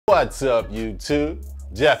What's up, YouTube?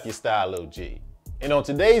 Jeff, your Style O.G. And on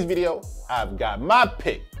today's video, I've got my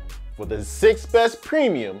pick for the 6 best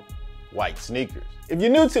premium white sneakers. If you're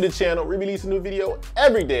new to the channel, we release a new video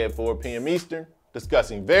every day at 4 p.m. Eastern,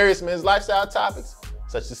 discussing various men's lifestyle topics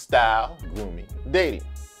such as style, grooming, and dating.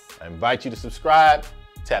 I invite you to subscribe,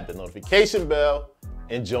 tap the notification bell,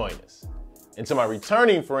 and join us. And to my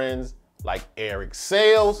returning friends like Eric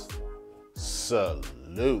Sales,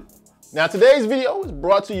 salute. Now today's video is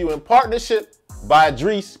brought to you in partnership by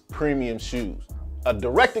Idrese Premium Shoes, a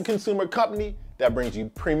direct-to-consumer company that brings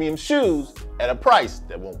you premium shoes at a price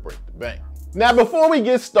that won't break the bank. Now before we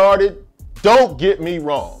get started, don't get me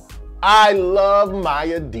wrong. I love my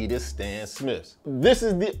Adidas Stan Smiths. This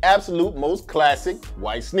is the absolute most classic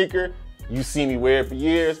white sneaker. You've seen me wear it for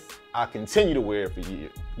years. I'll continue to wear it for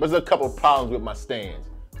years. But there's a couple of problems with my Stans.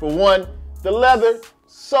 For one, the leather,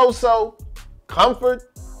 so-so. Comfort,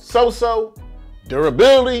 so-so.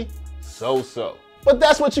 Durability, so-so. But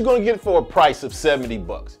that's what you're gonna get for a price of 70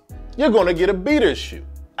 bucks. You're gonna get a beater shoe.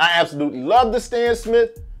 I absolutely love the Stan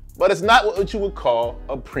Smith, but it's not what you would call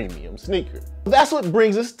a premium sneaker. That's what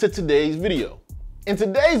brings us to today's video. In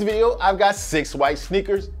today's video, I've got 6 white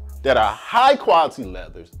sneakers that are high quality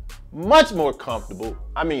leathers, much more comfortable.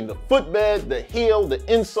 I mean, the footbed, the heel, the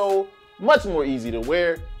insole, much more easy to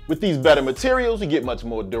wear. With these better materials, you get much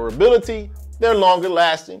more durability. They're longer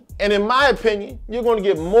lasting. And in my opinion, you're going to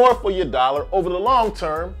get more for your dollar over the long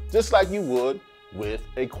term, just like you would with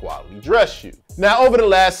a quality dress shoe. Now, over the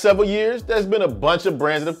last several years, there's been a bunch of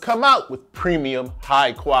brands that have come out with premium,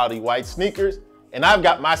 high quality white sneakers, and I've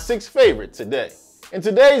got my 6 favorites today. In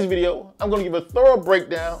today's video, I'm going to give a thorough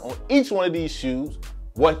breakdown on each one of these shoes,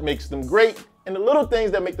 what makes them great, and the little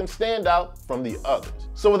things that make them stand out from the others.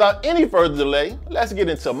 So without any further delay, let's get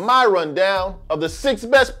into my rundown of the 6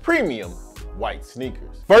 best premium white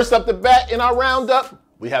sneakers. First up the bat in our roundup,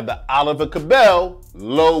 we have the Cabell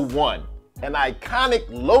Low 1, an iconic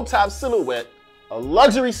low-top silhouette, a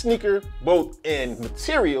luxury sneaker both in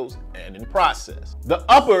materials and in process. The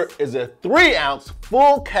upper is a 3-ounce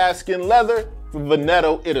full calfskin leather from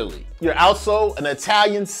Veneto, Italy. Your outsole, an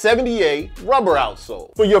Italian 78 rubber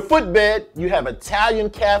outsole. For your footbed, you have Italian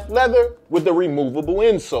calf leather with a removable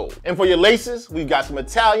insole. And for your laces, we've got some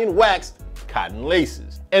Italian waxed cotton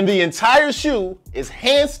laces. And the entire shoe is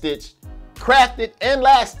hand-stitched, crafted, and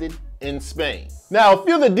lasted in Spain. Now, a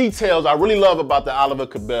few of the details I really love about the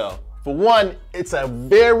Cabell. For one, it's a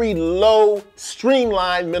very low,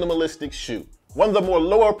 streamlined, minimalistic shoe. One of the more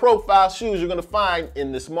lower profile shoes you're gonna find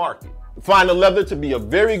in this market. Find the leather to be of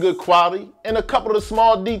very good quality, and a couple of the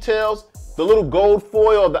small details, the little gold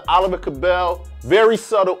foil of the Cabell, very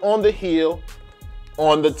subtle on the heel,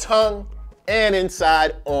 on the tongue, and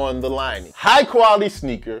inside on the lining. High quality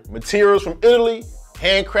sneaker, materials from Italy,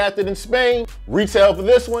 handcrafted in Spain. Retail for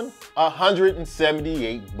this one,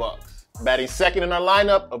 178 bucks. Batting second in our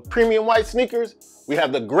lineup of premium white sneakers, we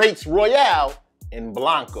have the Greats Royale in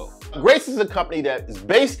Blanco. Greats is a company that is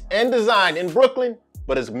based and designed in Brooklyn,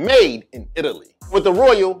 but is made in Italy. With the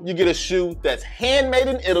Royal, you get a shoe that's handmade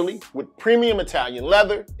in Italy with premium Italian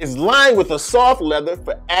leather, is lined with a soft leather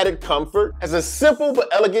for added comfort, has a simple but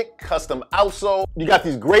elegant custom outsole. You got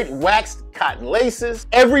these great waxed cotton laces.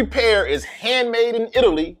 Every pair is handmade in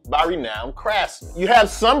Italy by renowned craftsmen. You have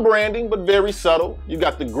some branding, but very subtle. You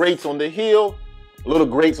got the Greats on the heel, a little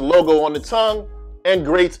Greats logo on the tongue, and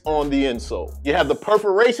Greats on the insole. You have the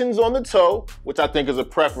perforations on the toe, which I think is a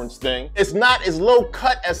preference thing. It's not as low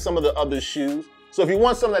cut as some of the other shoes, so if you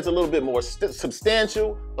want something that's a little bit more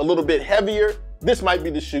substantial, a little bit heavier, this might be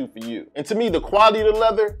the shoe for you. And to me, the quality of the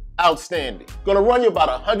leather, outstanding. Gonna run you about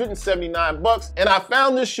 179 bucks, and I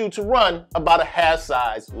found this shoe to run about a half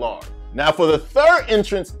size large. Now for the third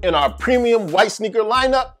entrance in our premium white sneaker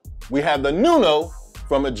lineup, we have the Nuno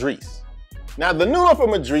from Idrese. Now, the Nuno from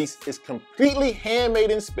Idrese is completely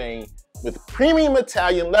handmade in Spain with premium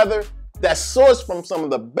Italian leather that's sourced from some of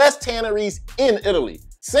the best tanneries in Italy.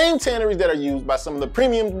 Same tanneries that are used by some of the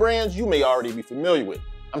premium brands you may already be familiar with.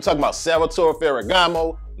 I'm talking about Salvatore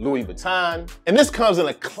Ferragamo, Louis Vuitton, and this comes in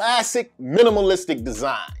a classic minimalistic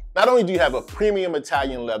design. Not only do you have a premium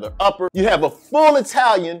Italian leather upper, you have a full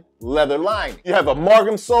Italian leather lining. You have a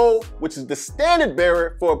Margam sole, which is the standard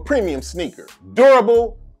bearer for a premium sneaker.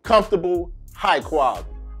 Durable, comfortable, high quality.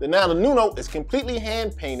 Now the Nuno is completely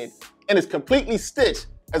hand painted and is completely stitched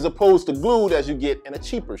as opposed to glued as you get in a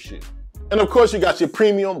cheaper shoe. And of course you got your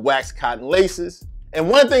premium waxed cotton laces. And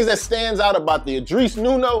one of the things that stands out about the Idrese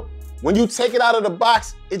Nuno, when you take it out of the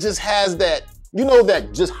box, it just has that, you know,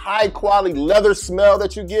 that just high quality leather smell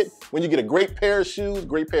that you get when you get a great pair of shoes,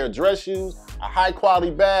 great pair of dress shoes, a high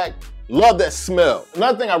quality bag. Love that smell.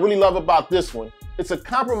 Another thing I really love about this one It's a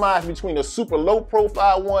compromise between a super low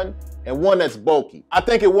profile one and one that's bulky. I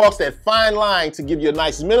think it walks that fine line to give you a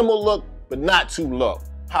nice minimal look, but not too low.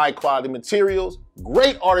 High quality materials,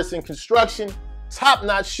 great artisan construction,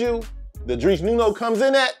 top-notch shoe. The Idrese Nuno comes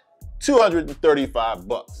in at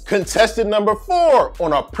 $235. Contestant number 4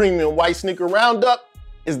 on our premium white sneaker roundup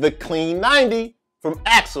is the Clean 90 from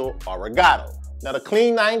Axel Arigato. Now the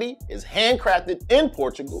Clean 90 is handcrafted in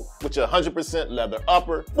Portugal with your 100% leather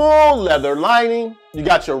upper, full leather lining, you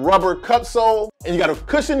got your rubber cup sole, and you got a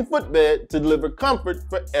cushioned footbed to deliver comfort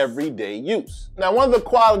for everyday use. Now one of the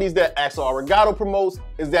qualities that Axel Arigato promotes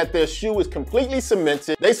is that their shoe is completely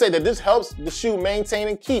cemented. They say that this helps the shoe maintain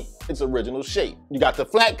and keep its original shape. You got the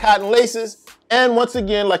flat cotton laces, and once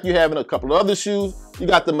again, like you have in a couple of other shoes, you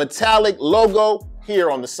got the metallic logo here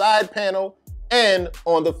on the side panel and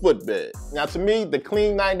on the footbed. Now to me, the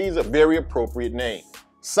Clean 90 is a very appropriate name.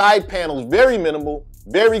 Side panels very minimal,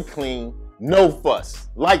 very clean, no fuss.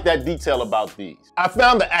 Like that detail about these. I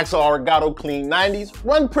found the Axel Arigato Clean 90s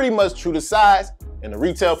run pretty much true to size, and the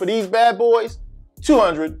retail for these bad boys,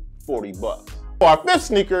 $240. For our 5th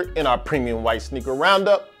sneaker in our premium white sneaker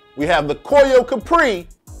roundup, we have the Koio Capri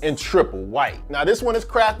in triple white. Now this one is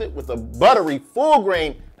crafted with a buttery full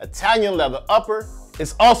grain Italian leather upper.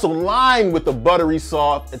 It's also lined with the buttery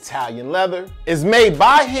soft Italian leather. It's made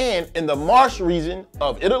by hand in the Marche region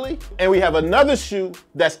of Italy. And we have another shoe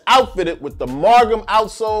that's outfitted with the Margam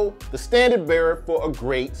outsole, the standard bearer for a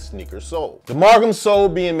great sneaker sole. The Margam sole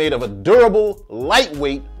being made of a durable,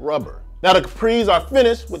 lightweight rubber. Now the capris are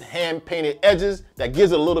finished with hand-painted edges that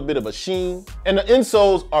gives it a little bit of a sheen. And the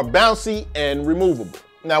insoles are bouncy and removable.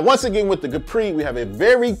 Now, once again with the Capri, we have a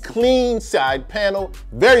very clean side panel,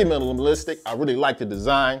 very minimalistic. I really like the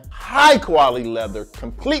design. High quality leather,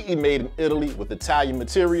 completely made in Italy with Italian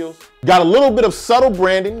materials. Got a little bit of subtle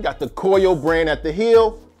branding, got the Koio brand at the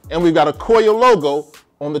heel, and we've got a Koio logo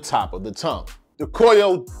on the top of the tongue. The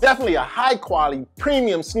Koio, definitely a high quality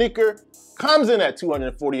premium sneaker, comes in at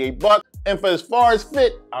 $248, and for as far as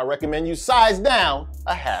fit, I recommend you size down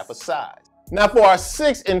a half a size. Now for our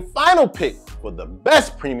 6th and final pick for the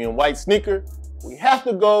best premium white sneaker, we have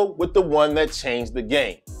to go with the one that changed the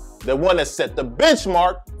game. The one that set the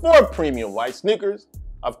benchmark for premium white sneakers.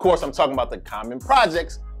 Of course, I'm talking about the Common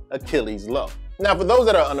Projects Achilles Low. Now for those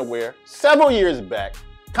that are unaware, several years back,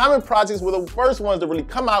 Common Projects were the first ones to really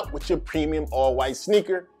come out with your premium all-white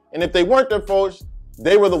sneaker. And if they weren't the first,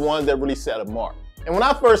 they were the ones that really set a mark. And when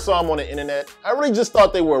I first saw them on the internet, I really just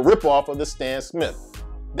thought they were a ripoff of the Stan Smith.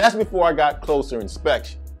 That's before I got closer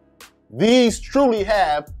inspection. These truly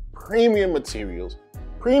have premium materials,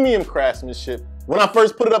 premium craftsmanship. When I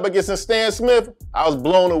first put it up against a Stan Smith, I was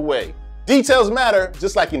blown away. Details matter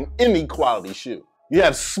just like in any quality shoe. You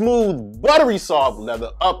have smooth, buttery soft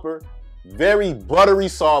leather upper, very buttery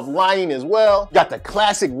soft lining as well. You got the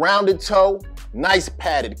classic rounded toe, nice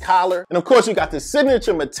padded collar. And of course you got the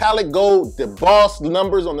signature metallic gold embossed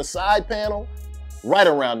numbers on the side panel, right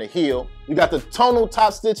around the heel. You got the tonal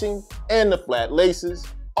top stitching and the flat laces.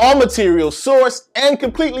 All materials sourced and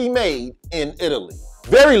completely made in Italy.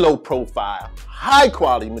 Very low profile, high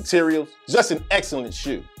quality materials, just an excellent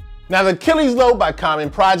shoe. Now the Achilles Low by Common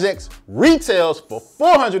Projects retails for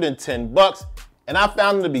 $410, and I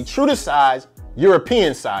found them to be true to size,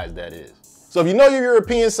 European size that is. So if you know your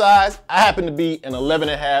European size, I happen to be an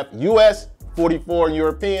 11.5 US, 44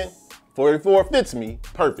 European, 44 fits me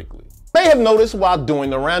perfectly. You may have noticed while doing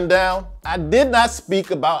the rundown, I did not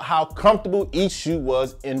speak about how comfortable each shoe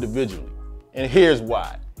was individually. And here's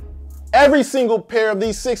why. Every single pair of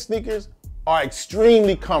these 6 sneakers are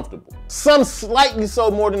extremely comfortable. Some slightly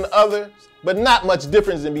so more than the others, but not much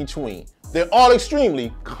difference in between. They're all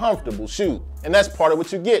extremely comfortable shoes. And that's part of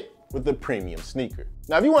what you get with the premium sneaker.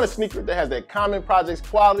 Now, if you want a sneaker that has that Common Projects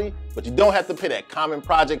quality, but you don't have to pay that Common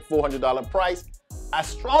Project $400 price, I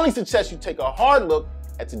strongly suggest you take a hard look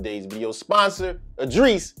at today's video sponsor,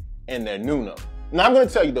 Idrese, and their Nuno. Now I'm going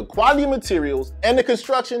to tell you the quality of materials and the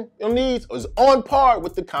construction you'll need is on par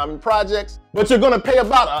with the Common Projects, but you're going to pay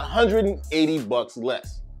about $180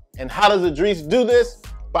 less. And how does Idrese do this?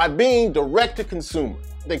 By being direct to consumer.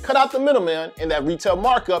 They cut out the middleman and that retail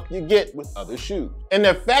markup you get with other shoes. And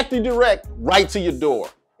they're factory direct right to your door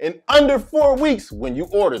in under 4 weeks when you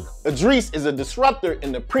order them. Idrese is a disruptor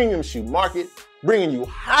in the premium shoe market, bringing you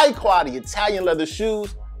high quality Italian leather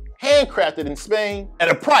shoes, handcrafted in Spain, at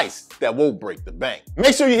a price that won't break the bank.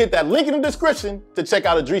 Make sure you hit that link in the description to check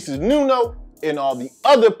out Idrese's Nuno and all the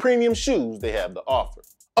other premium shoes they have to offer.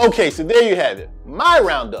 Okay, so there you have it, my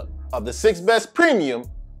roundup of the 6 best premium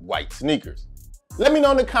white sneakers. Let me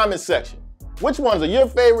know in the comment section, which ones are your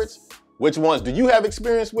favorites, which ones do you have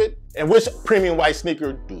experience with, and which premium white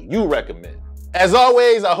sneaker do you recommend? As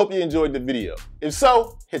always, I hope you enjoyed the video. If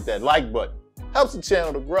so, hit that like button. Helps the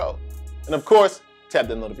channel to grow. And of course, tap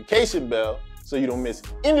the notification bell so you don't miss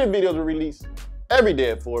any of the videos we release every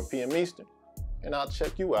day at 4 p.m. Eastern. And I'll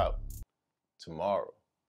check you out tomorrow.